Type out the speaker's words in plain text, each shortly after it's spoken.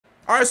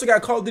Alright, so we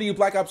got Call of Duty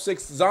Black Ops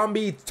 6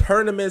 Zombie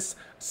Terminus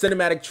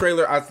cinematic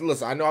trailer.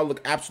 Listen, I know I look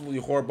absolutely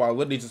horrible. I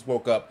literally just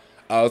woke up.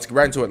 Let's get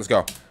right into it. Let's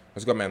go.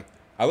 Let's go, man.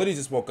 I literally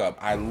just woke up.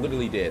 I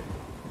literally did.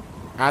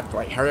 I have to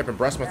like hurry up and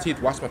brush my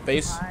teeth, wash my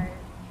face.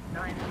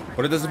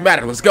 But it doesn't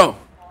matter. Let's go.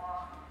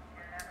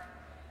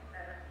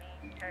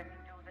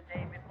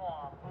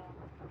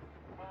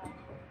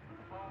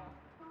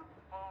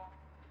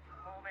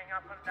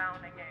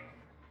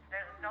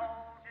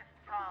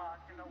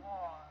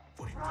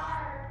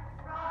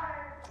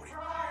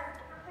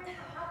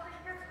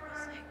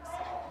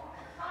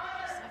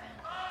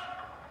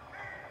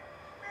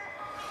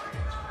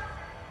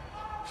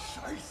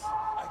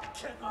 I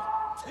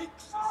cannot take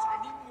this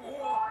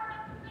anymore.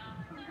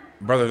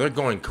 Brother, they're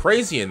going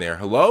crazy in there.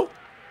 Hello?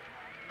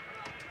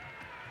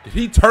 Did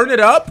he turn it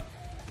up?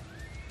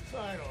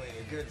 Finally,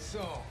 a good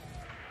song.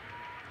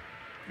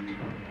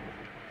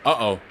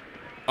 Uh-oh.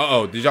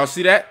 Uh-oh. Did y'all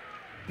see that?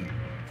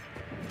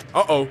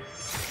 Uh-oh.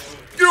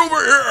 Get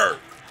over here!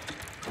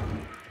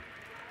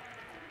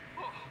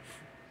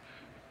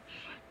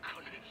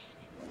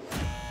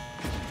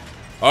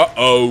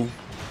 Uh-oh.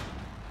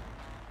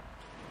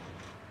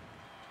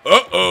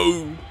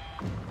 Uh-oh.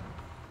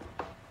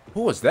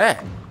 Who was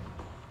that?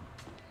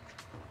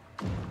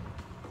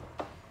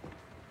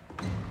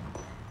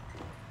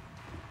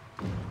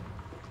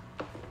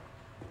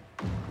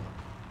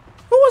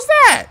 Who was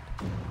that?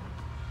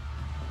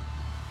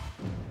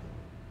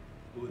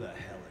 Who the hell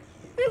are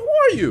you? Hey, who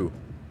are you?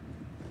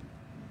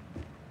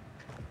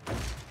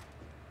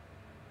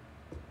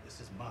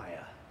 This is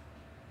Maya.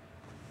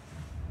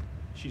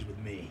 She's with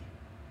me.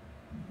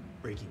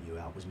 Breaking you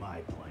out was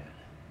my plan,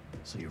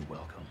 so you're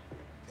welcome.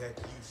 That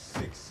you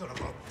sick son of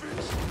a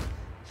bitch!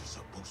 You're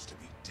supposed to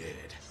be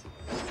dead.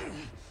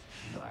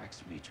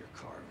 Relax, Major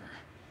Carver.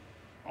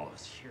 All of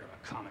us here have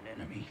a common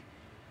enemy.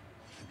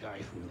 The guy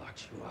who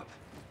locked you up.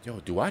 Yo,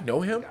 do I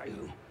know him? The guy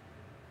who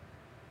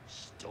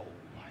stole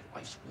my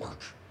life's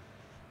work.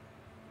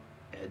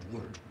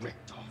 Edward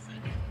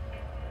Richtofen.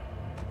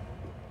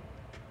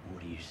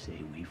 What do you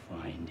say we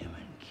find him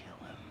and kill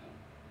him?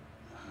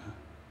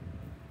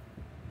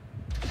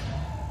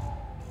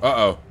 Huh?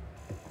 Uh-oh.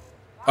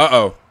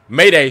 Uh-oh.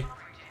 Mayday.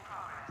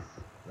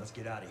 Let's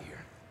get out of here.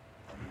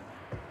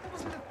 That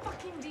wasn't a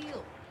fucking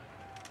deal.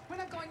 We're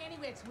not going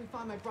anywhere till we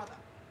find my brother.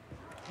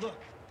 Look,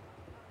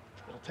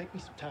 it'll take me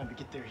some time to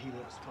get their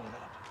helos filling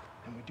up,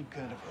 and we do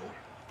kind of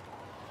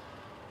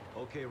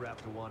owe. Okay,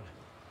 Raptor 1.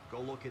 Go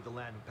locate the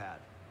landing pad.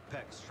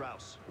 Peck,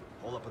 Strauss,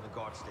 hold up in the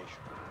guard station.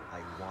 I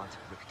want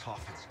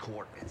Richtofen's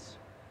coordinates.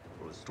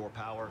 We'll restore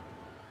power,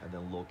 and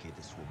then locate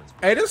this woman's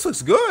body. Hey, this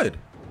looks good.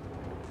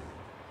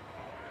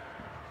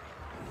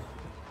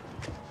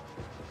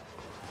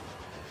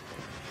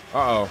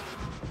 Uh-oh.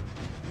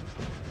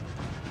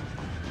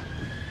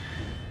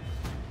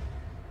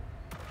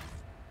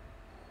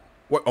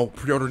 What? Oh,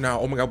 pre-order now.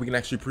 Oh my God, we can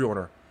actually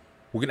pre-order.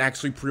 We can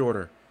actually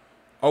pre-order.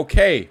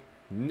 Okay.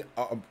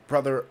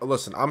 Brother,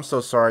 listen, I'm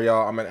so sorry,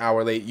 y'all. I'm an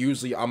hour late.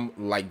 Usually I'm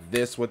like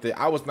this with it.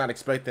 I was not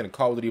expecting a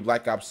Call of Duty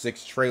Black Ops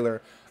 6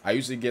 trailer. I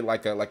usually get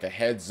like a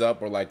heads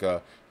up or like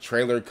a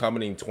trailer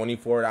coming in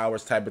 24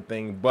 hours type of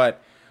thing.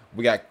 But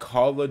we got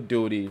Call of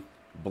Duty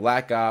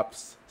Black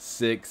Ops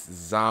 6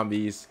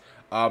 Zombies.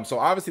 So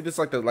obviously this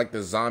is like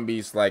the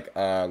zombies like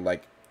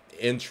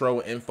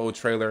intro info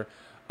trailer.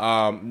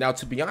 Now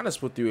to be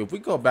honest with you, if we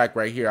go back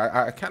right here,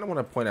 I kind of want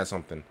to point out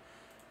something.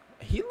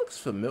 He looks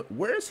familiar.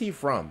 Where is he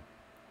from?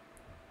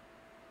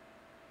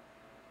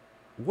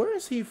 Where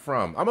is he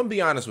from? I'm gonna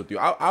be honest with you.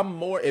 I'm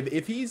more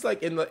if he's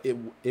like in the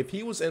if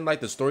he was in like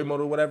the story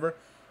mode or whatever.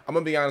 I'm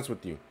gonna be honest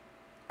with you.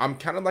 I'm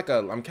kind of like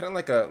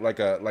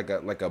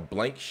a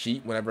blank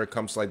sheet whenever it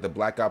comes to like the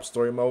Black Ops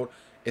story mode.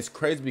 It's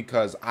crazy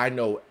because I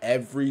know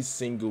every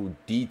single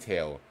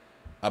detail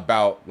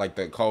about like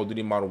the Call of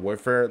Duty Modern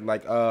Warfare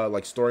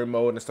like story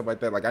mode and stuff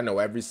like that. Like I know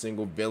every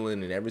single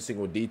villain and every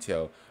single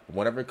detail. But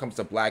whenever it comes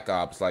to Black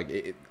Ops,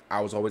 like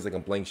I was always like a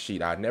blank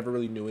sheet. I never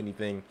really knew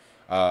anything.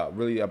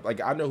 Really,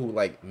 like I know who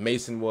like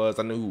Mason was.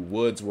 I knew who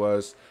Woods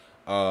was.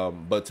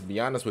 But to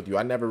be honest with you,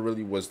 I never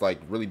really was like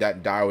really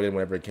that dialed in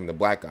whenever it came to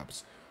Black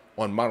Ops.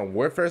 On Modern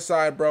Warfare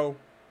side, bro,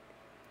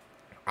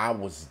 I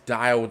was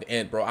dialed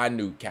in, bro. I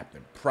knew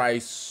Captain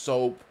Price,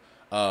 Soap,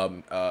 who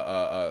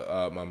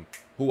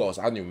else?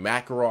 I knew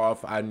Makarov.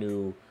 I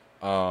knew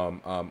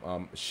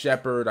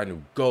Shepard. I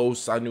knew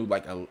Ghost. I knew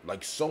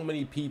like so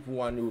many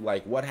people. I knew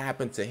like what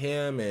happened to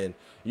him, and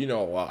you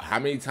know how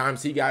many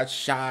times he got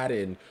shot,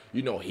 and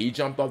you know he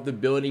jumped off the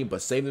building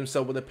but saved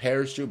himself with a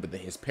parachute, but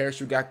then his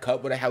parachute got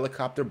cut with a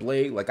helicopter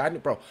blade. Like I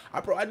knew,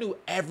 I knew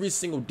every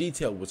single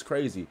detail. It was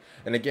crazy.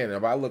 And again,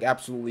 if I look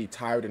absolutely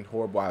tired and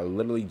horrible, I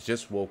literally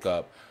just woke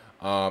up.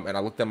 And I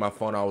looked at my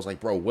phone. I was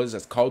like, bro, what is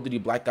this? Call of Duty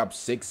Black Ops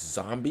 6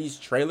 Zombies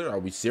trailer? Are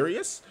we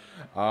serious?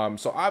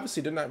 So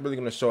obviously they're not really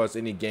going to show us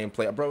any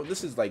gameplay. Bro,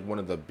 this is like one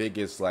of the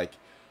biggest, like,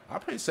 I'll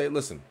probably say,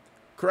 listen,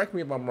 correct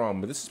me if I'm wrong,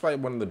 but this is probably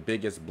one of the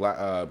biggest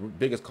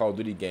biggest Call of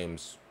Duty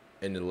games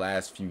in the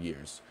last few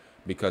years.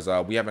 Because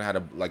we haven't had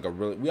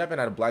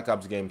a Black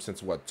Ops game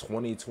since what,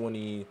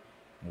 2020,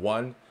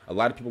 1. A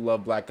lot of people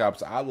love Black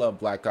Ops. I love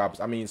Black Ops.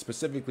 I mean,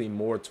 specifically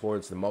more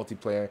towards the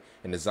multiplayer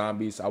and the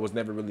zombies. I was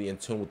never really in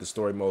tune with the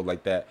story mode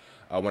like that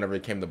whenever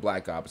it came to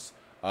Black Ops.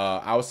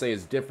 I would say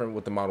it's different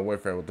with the Modern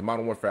Warfare. With the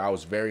Modern Warfare, I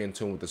was very in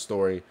tune with the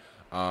story,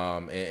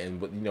 and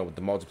with, you know, with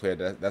the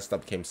multiplayer, that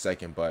stuff came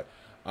second. But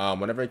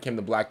whenever it came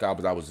to Black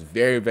Ops, I was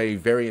very, very,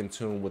 very in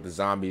tune with the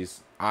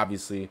zombies.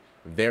 Obviously,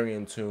 very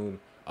in tune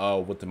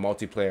with the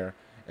multiplayer.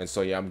 And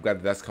so yeah, I'm glad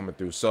that that's coming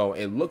through. So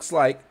it looks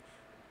like,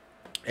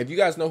 if you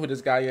guys know who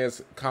this guy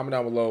is, comment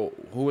down below.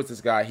 Who is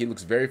this guy? He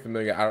looks very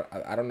familiar.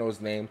 I don't know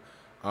his name,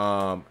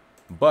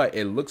 but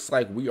it looks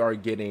like we are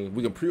getting.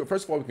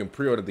 First of all, we can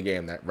pre-order the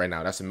game right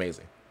now. That's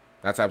amazing.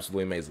 That's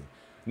absolutely amazing.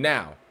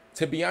 Now,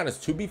 to be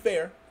honest, to be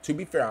fair,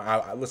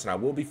 listen, I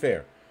will be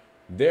fair.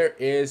 There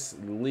is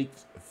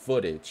leaked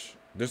footage.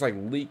 There's like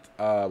leaked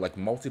like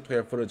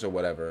multiplayer footage or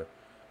whatever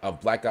of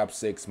Black Ops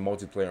 6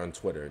 multiplayer on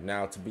Twitter.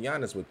 Now, to be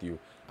honest with you,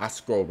 I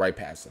scrolled right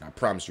past it. I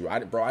promise you,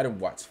 bro. I didn't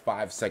watch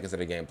 5 seconds of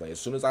the gameplay. As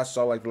soon as I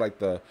saw like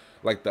the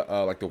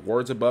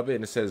words above it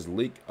and it says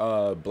leak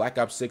Black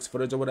Ops 6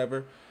 footage or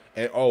whatever,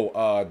 and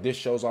this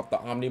shows off the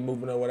Omni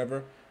movement or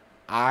whatever.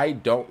 I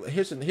don't.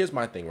 Here's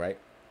my thing, right?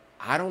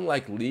 I don't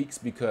like leaks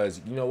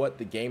because, you know what,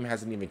 the game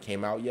hasn't even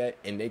came out yet,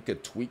 and they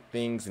could tweak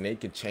things and they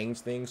could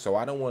change things. So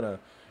I don't want to,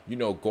 you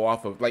know, go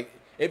off of, like,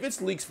 if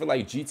it's leaks for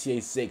like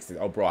GTA 6, then,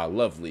 oh bro, I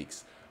love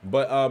leaks.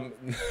 But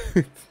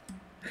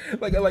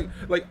like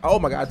oh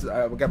my god,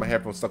 I got my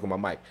headphones stuck on my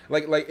mic.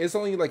 Like it's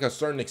only like a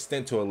certain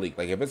extent to a leak.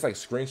 Like if it's like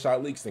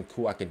screenshot leaks, then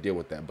cool, I can deal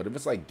with that. But if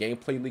it's like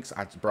gameplay leaks,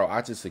 I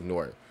just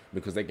ignore it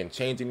because they can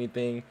change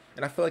anything,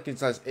 and I feel like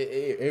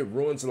it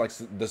ruins like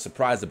the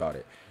surprise about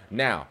it.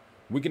 Now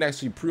we can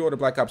actually pre-order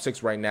Black Ops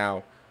 6 right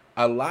now.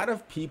 A lot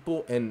of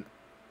people, and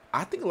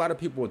I think a lot of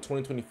people in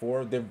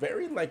 2024, they're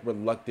very like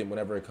reluctant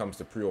whenever it comes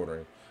to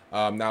pre-ordering.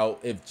 Now,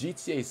 if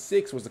GTA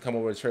 6 was to come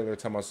over with a trailer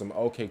telling us some,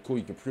 okay, cool,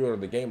 you can pre-order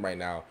the game right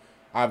now,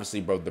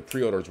 obviously, bro, the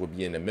pre-orders would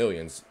be in the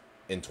millions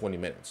in 20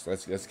 minutes.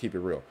 Let's keep it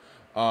real.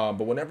 But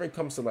whenever it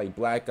comes to like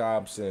Black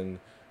Ops and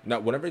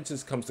whenever it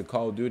just comes to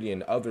Call of Duty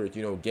and other,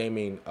 you know,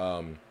 gaming,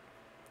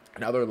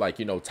 and other like,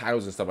 you know,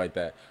 titles and stuff like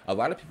that, a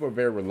lot of people are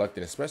very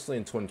reluctant, especially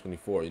in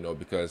 2024, you know,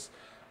 because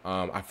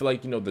I feel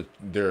like, you know,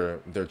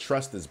 their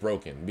trust is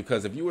broken.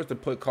 Because if you were to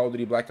put Call of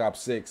Duty Black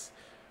Ops 6,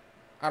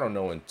 I don't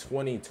know, in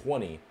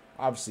 2020,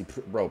 obviously,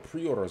 bro,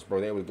 pre-orders,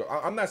 bro, they would go.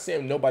 I'm not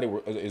saying nobody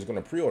is going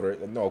to pre-order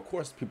it. No, of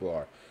course people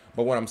are.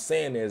 But what I'm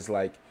saying is,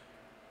 like,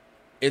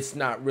 it's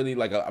not really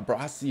like bro,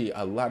 I see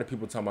a lot of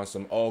people talking about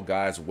some, oh,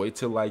 guys, wait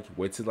till like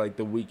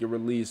the week it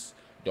release.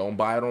 Don't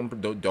buy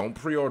it don't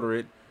pre-order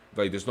it.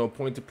 Like, there's no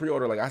point to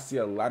pre-order. Like, I see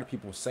a lot of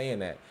people saying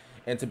that.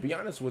 And to be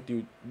honest with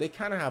you, they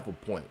kind of have a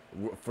point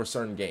for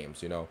certain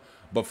games, you know.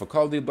 But for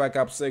Call of Duty Black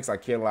Ops 6, I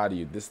can't lie to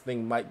you. This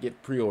thing might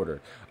get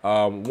pre-ordered.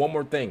 One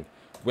more thing.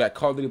 We got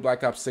Call of Duty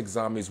Black Ops 6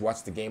 Zombies.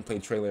 Watch the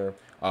gameplay trailer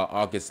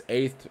August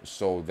 8th.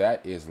 So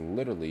that is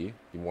literally,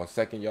 give me 1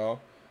 second, y'all.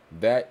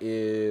 That's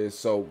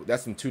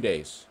in 2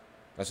 days.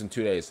 That's in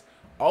 2 days.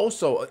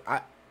 Also,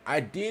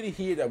 I did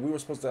hear that we were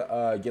supposed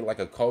to get like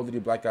a Call of Duty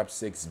Black Ops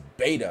 6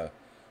 beta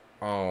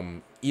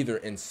either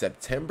in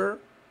September.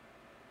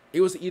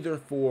 It was either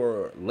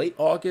for late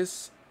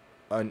August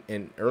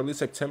and early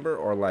September,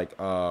 or like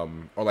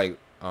the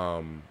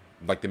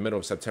middle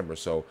of September.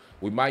 So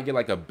we might get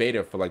like a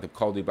beta for like the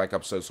Call of Duty Black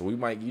Ops 6. So we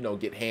might, you know,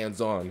 get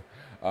hands-on.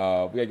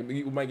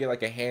 We might get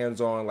like a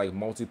hands-on like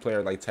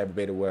multiplayer like type of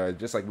beta, where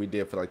just like we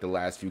did for like the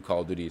last few Call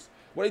of Duties.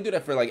 Well, they do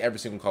that for like every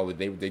single Call of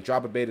Duty. They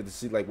drop a beta to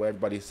see like what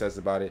everybody says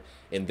about it,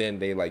 and then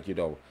they like, you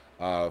know,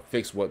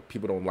 fix what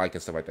people don't like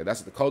and stuff like that.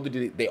 That's the Call of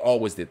Duty. They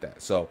always did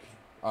that. So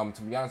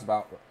to be honest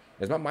about,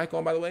 is my mic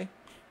on, by the way?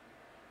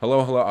 Hello.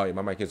 Oh yeah,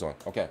 my mic is on.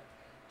 Okay.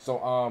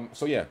 So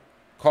yeah.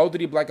 Call of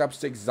Duty Black Ops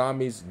 6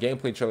 Zombies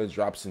gameplay trailer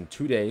drops in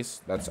 2 days.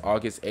 That's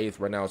August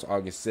 8th. Right now it's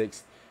August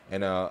 6th.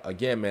 And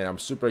again, man, I'm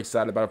super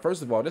excited about it.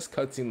 First of all, this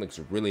cutscene looks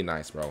really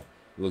nice, bro. It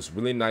looks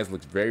really nice.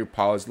 Looks very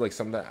polished. Like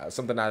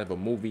something out of a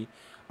movie.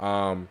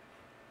 But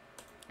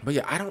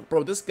yeah,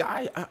 bro, this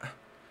guy,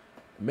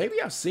 maybe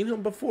I've seen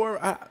him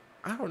before. I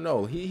don't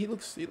know. He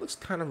looks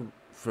kind of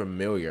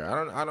familiar.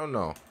 I don't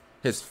know.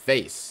 His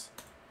face.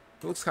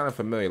 It looks kind of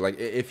familiar. Like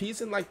if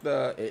he's in like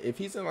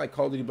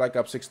Call of Duty Black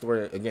Ops 6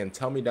 story, again,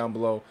 tell me down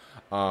below.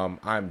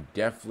 I'm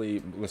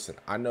definitely, listen,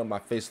 I know my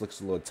face looks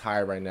a little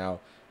tired right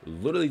now.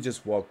 Literally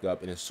just woke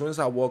up, and as soon as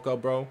I woke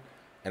up, bro,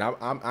 and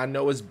I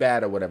know it's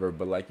bad or whatever,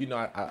 but like, you know,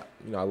 I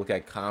look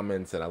at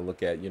comments and I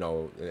look at, you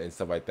know, and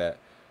stuff like that.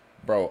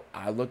 Bro,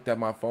 I looked at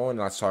my phone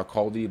and I saw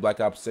Call of Duty Black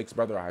Ops 6,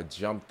 brother. I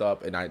jumped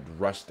up and I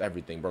rushed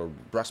everything, bro.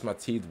 Brushed my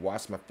teeth,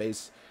 washed my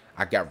face.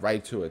 I got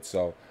right to it.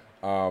 So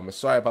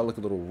sorry if I look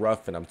a little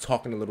rough and I'm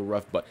talking a little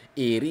rough, but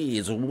it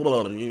is.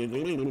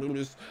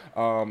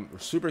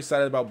 Super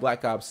excited about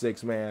Black Ops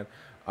 6, man.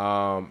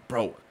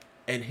 Bro,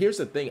 and here's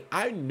the thing.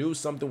 I knew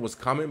something was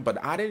coming,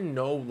 but I didn't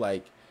know,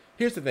 like,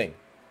 here's the thing.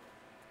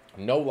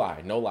 No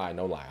lie.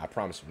 I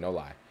promise you, no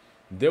lie.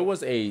 There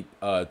was a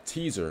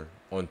teaser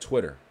on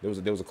Twitter. There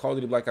was a Call of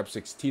Duty Black Ops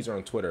 6 teaser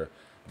on Twitter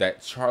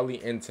that Charlie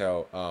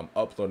Intel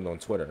uploaded on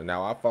Twitter.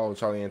 Now, I follow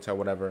Charlie Intel,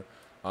 whatever.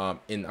 And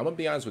I'm gonna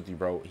be honest with you,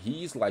 bro.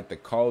 He's like the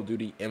Call of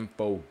Duty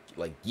info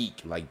like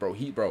geek. Like, bro,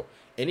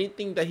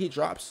 anything that he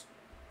drops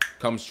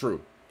comes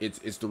true.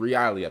 It's the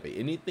reality of it.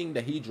 Anything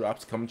that he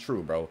drops comes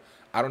true, bro.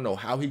 I don't know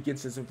how he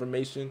gets this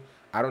information.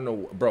 I don't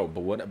know, bro.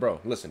 But what, bro?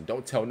 Listen,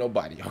 don't tell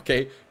nobody,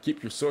 okay?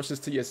 Keep your sources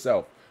to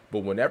yourself.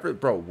 But whenever,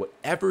 bro,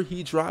 whatever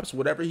he drops,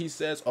 whatever he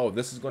says, oh,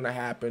 this is gonna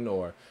happen,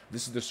 or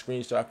this is the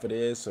screenshot for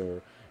this,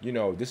 or you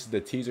know, this is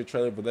the teaser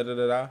trailer,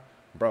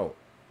 bro.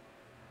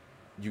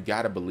 You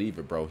gotta believe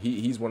it, bro.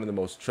 He's one of the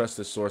most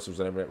trusted sources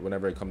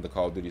whenever it comes to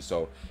Call of Duty.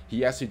 So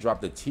he actually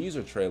dropped a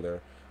teaser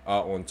trailer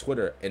on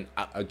Twitter, and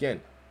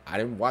again, I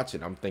didn't watch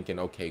it. I'm thinking,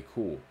 okay,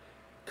 cool,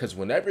 because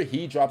whenever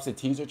he drops a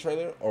teaser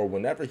trailer or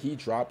whenever he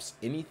drops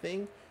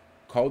anything,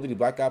 Call of Duty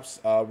Black Ops,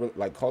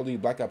 like Call of Duty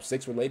Black Ops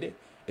 6 related,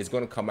 it's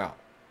gonna come out.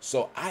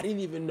 So I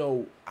didn't even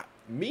know.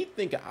 I'm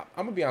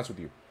gonna be honest with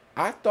you.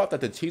 I thought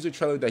that the teaser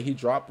trailer that he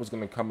dropped was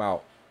gonna come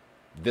out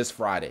this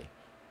Friday,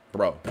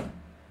 bro.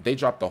 They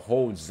dropped the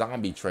whole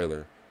zombie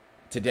trailer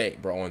today,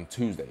 bro, on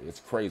Tuesday. It's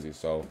crazy.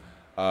 So,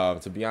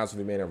 to be honest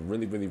with you, man, I'm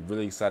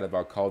really excited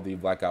about Call of Duty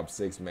Black Ops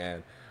 6,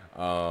 man.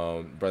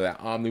 Bro, that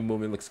Omni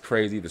movement looks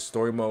crazy. The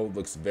story mode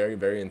looks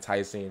very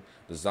enticing.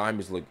 The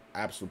zombies look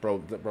absolute,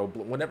 bro.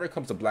 Whenever it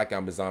comes to Black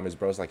Ops zombies,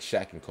 bro, it's like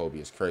Shaq and Kobe.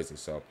 It's crazy.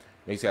 So,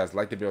 make sure you guys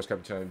like the video,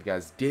 subscribe to the channel. If you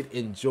guys did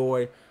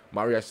enjoy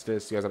my reaction to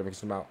this, you guys gotta make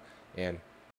some out. And